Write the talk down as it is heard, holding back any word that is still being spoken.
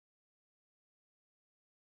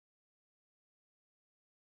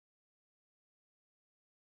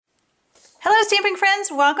Hello stamping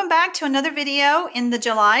friends, welcome back to another video in the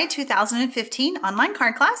July 2015 online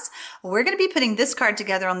card class. We're going to be putting this card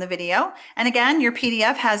together on the video, and again your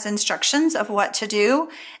PDF has instructions of what to do,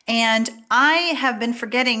 and I have been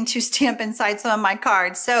forgetting to stamp inside some of my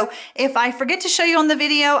cards, so if I forget to show you on the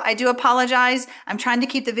video, I do apologize. I'm trying to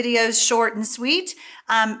keep the videos short and sweet,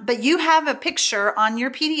 but you have a picture on your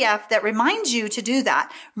PDF that reminds you to do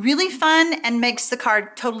that. Really fun and makes the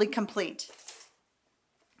card totally complete.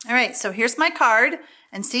 All right, so here's my card,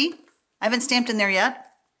 and see, I haven't stamped in there yet.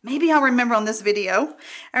 Maybe I'll remember on this video.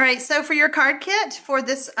 All right, so for your card kit, for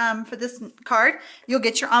this card, you'll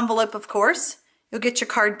get your envelope, of course. You'll get your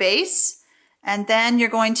card base, and then you're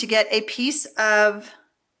going to get a piece of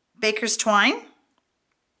baker's twine,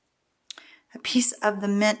 a piece of the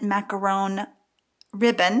mint macaron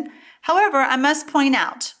ribbon. However, I must point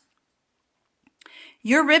out,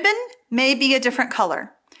 your ribbon may be a different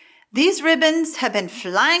color. These ribbons have been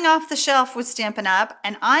flying off the shelf with Stampin' Up,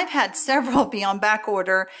 and I've had several be on back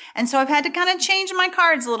order, and so I've had to kind of change my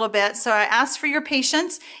cards a little bit. So I ask for your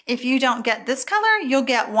patience. If you don't get this color, you'll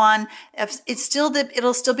get one.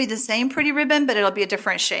 It'll still be the same pretty ribbon, but it'll be a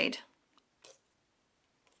different shade.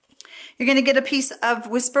 You're going to get a piece of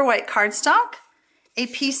Whisper White cardstock, a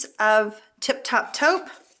piece of Tip Top Taupe,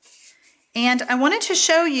 and I wanted to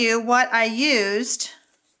show you what I used.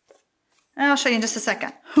 I'll show you in just a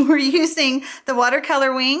second. We're using the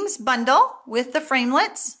Watercolor Wings bundle with the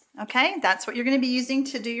framelits. Okay, that's what you're going to be using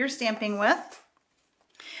to do your stamping with.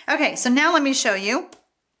 Okay, so now let me show you.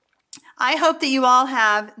 I hope that you all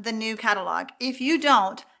have the new catalog. If you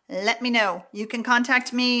don't, let me know. You can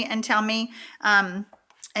contact me and tell me, and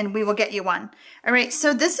we will get you one. All right,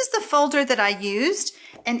 so this is the folder that I used,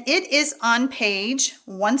 and it is on page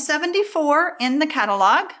 174 in the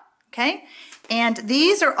catalog. Okay. And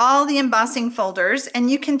these are all the embossing folders, and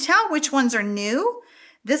you can tell which ones are new.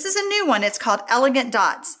 This is a new one. It's called Elegant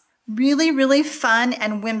Dots. Really, really fun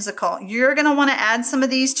and whimsical. You're going to want to add some of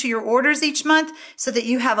these to your orders each month so that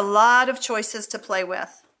you have a lot of choices to play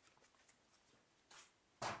with.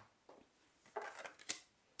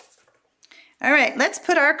 All right, let's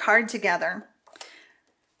put our card together.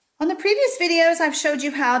 On the previous videos, I've showed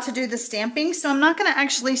you how to do the stamping, so I'm not going to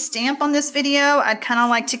actually stamp on this video. I'd kind of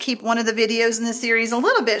like to keep one of the videos in the series a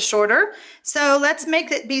little bit shorter, so let's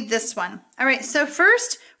make it be this one. All right, so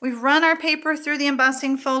first, we've run our paper through the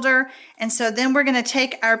embossing folder, and so then we're going to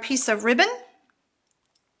take our piece of ribbon,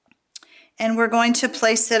 and we're going to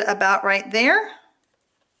place it about right there,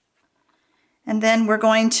 and then we're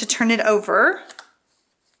going to turn it over.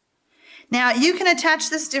 Now, you can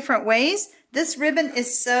attach this different ways. This ribbon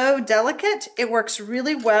is so delicate, it works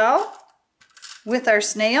really well with our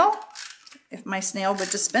snail. If my snail would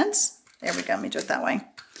dispense. There we go, let me do it that way.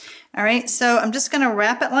 All right, so I'm just gonna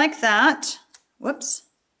wrap it like that. Whoops,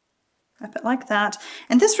 wrap it like that.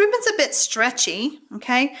 And this ribbon's a bit stretchy,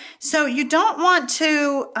 okay? So you don't want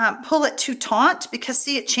to pull it too taut because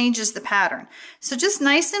see, it changes the pattern. So just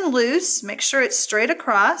nice and loose, make sure it's straight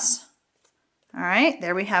across. All right,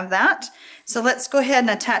 there we have that. So let's go ahead and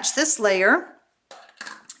attach this layer.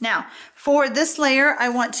 Now, for this layer, I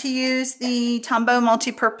want to use the Tombow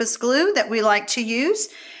multi-purpose glue that we like to use.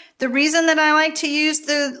 The reason that I like to use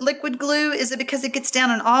the liquid glue is because it gets down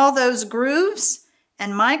in all those grooves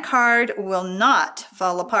and my card will not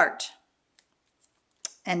fall apart.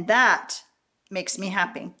 And that makes me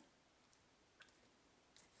happy.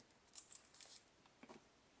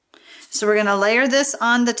 So we're going to layer this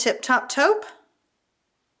on the Tip Top Taupe.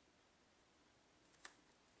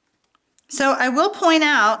 So I will point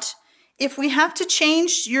out, if we have to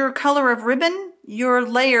change your color of ribbon, your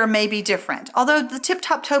layer may be different. Although the Tip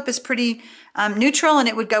Top Taupe is pretty neutral and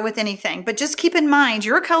it would go with anything. But just keep in mind,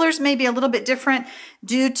 your colors may be a little bit different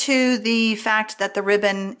due to the fact that the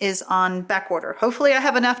ribbon is on back order. Hopefully I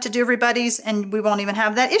have enough to do everybody's and we won't even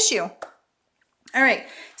have that issue. All right,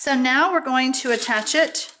 so now we're going to attach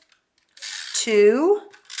it to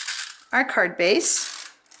our card base.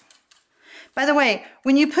 By the way,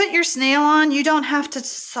 when you put your snail on, you don't have to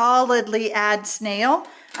solidly add snail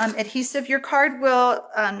adhesive. Your card will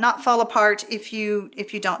not fall apart if you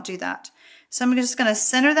don't do that. So I'm just going to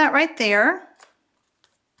center that right there.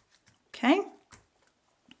 Okay.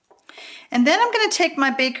 And then I'm going to take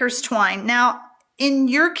my baker's twine. Now, in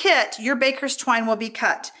your kit, your baker's twine will be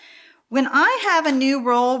cut. When I have a new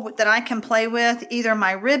roll that I can play with, either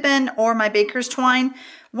my ribbon or my baker's twine,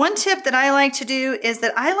 one tip that I like to do is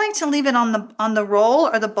that I like to leave it on the roll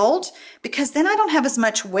or the bolt because then I don't have as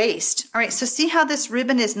much waste. All right, so see how this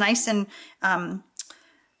ribbon is nice and,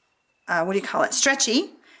 stretchy.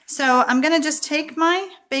 So I'm going to just take my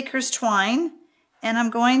baker's twine and I'm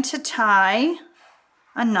going to tie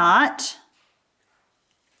a knot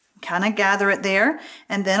kind of gather it there,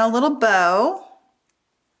 and then a little bow.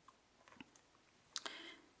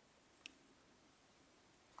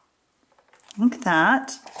 Like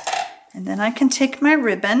that. And then I can take my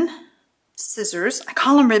ribbon scissors. I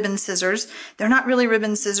call them ribbon scissors. They're not really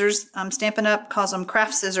ribbon scissors. Stampin' Up! Calls them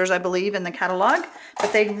craft scissors, I believe, in the catalog.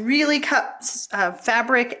 But they really cut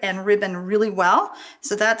fabric and ribbon really well.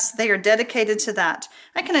 So they are dedicated to that.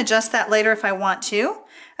 I can adjust that later if I want to.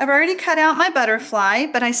 I've already cut out my butterfly,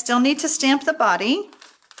 but I still need to stamp the body.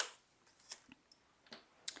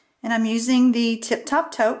 And I'm using the Tip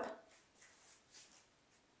Top Taupe.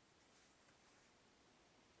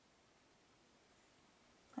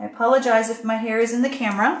 I apologize if my hair is in the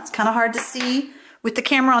camera. It's kind of hard to see. With the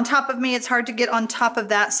camera on top of me, it's hard to get on top of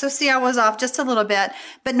that. So see, I was off just a little bit.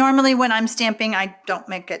 But normally when I'm stamping, I don't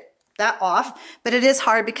make it that off. But it is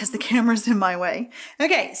hard because the camera's in my way.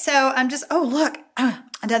 Okay, so I'm just, oh look,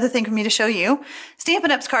 another thing for me to show you. Stampin'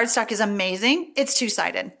 Up's cardstock is amazing. It's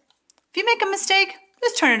two-sided. If you make a mistake,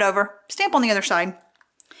 just turn it over. Stamp on the other side.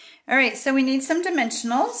 All right, so we need some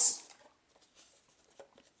dimensionals.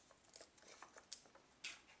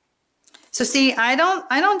 So see, I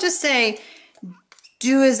don't just say,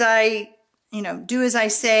 do as I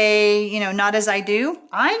say, not as I do.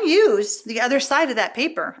 I use the other side of that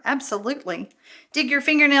paper, absolutely. Dig your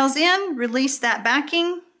fingernails in, release that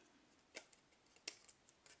backing.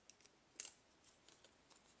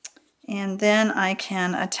 And then I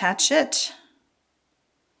can attach it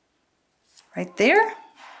right there.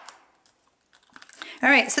 All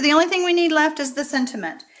right, so the only thing we need left is the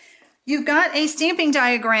sentiment. You've got a stamping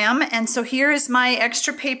diagram, and so here is my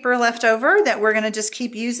extra paper left over that we're going to just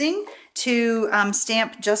keep using to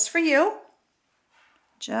stamp just for you.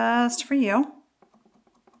 Just for you.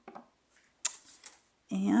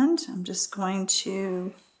 And I'm just going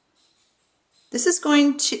to, this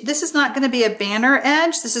is not going to be a banner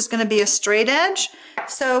edge, this is going to be a straight edge.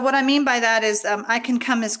 So what I mean by that is I can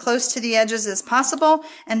come as close to the edges as possible,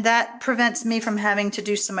 and that prevents me from having to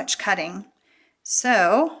do so much cutting.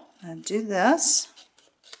 So I'll do this,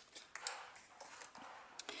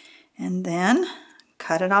 and then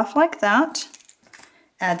cut it off like that.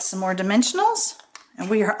 Add some more dimensionals, and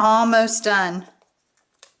we are almost done.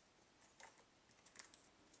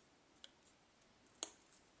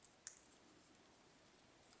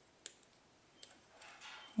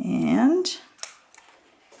 And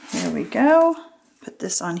here we go. Put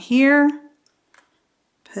this on here.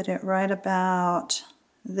 Put it right about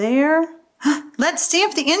there. Let's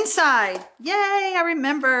stamp the inside. Yay, I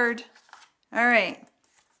remembered. All right.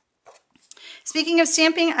 Speaking of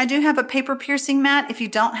stamping, I do have a paper piercing mat. If you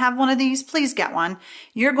don't have one of these, please get one.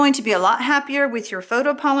 You're going to be a lot happier with your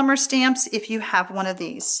photopolymer stamps if you have one of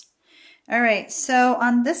these. All right, so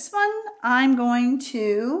on this one, I'm going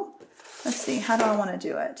to, let's see, how do I want to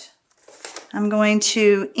do it? I'm going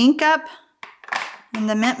to ink up in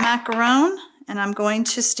the mint macaron, and I'm going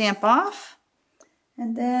to stamp off.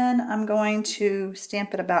 And then I'm going to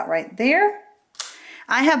stamp it about right there.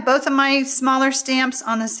 I have both of my smaller stamps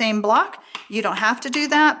on the same block. You don't have to do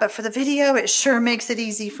that, but for the video, it sure makes it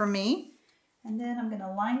easy for me. And then I'm going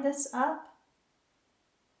to line this up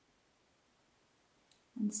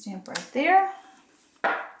and stamp right there.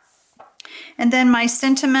 And then my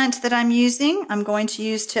sentiment that I'm using, I'm going to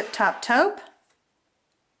use Tip Top Taupe.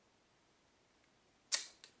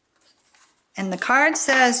 And the card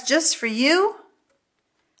says, just for you.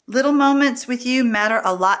 Little moments with you matter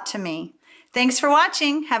a lot to me. Thanks for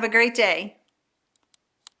watching. Have a great day.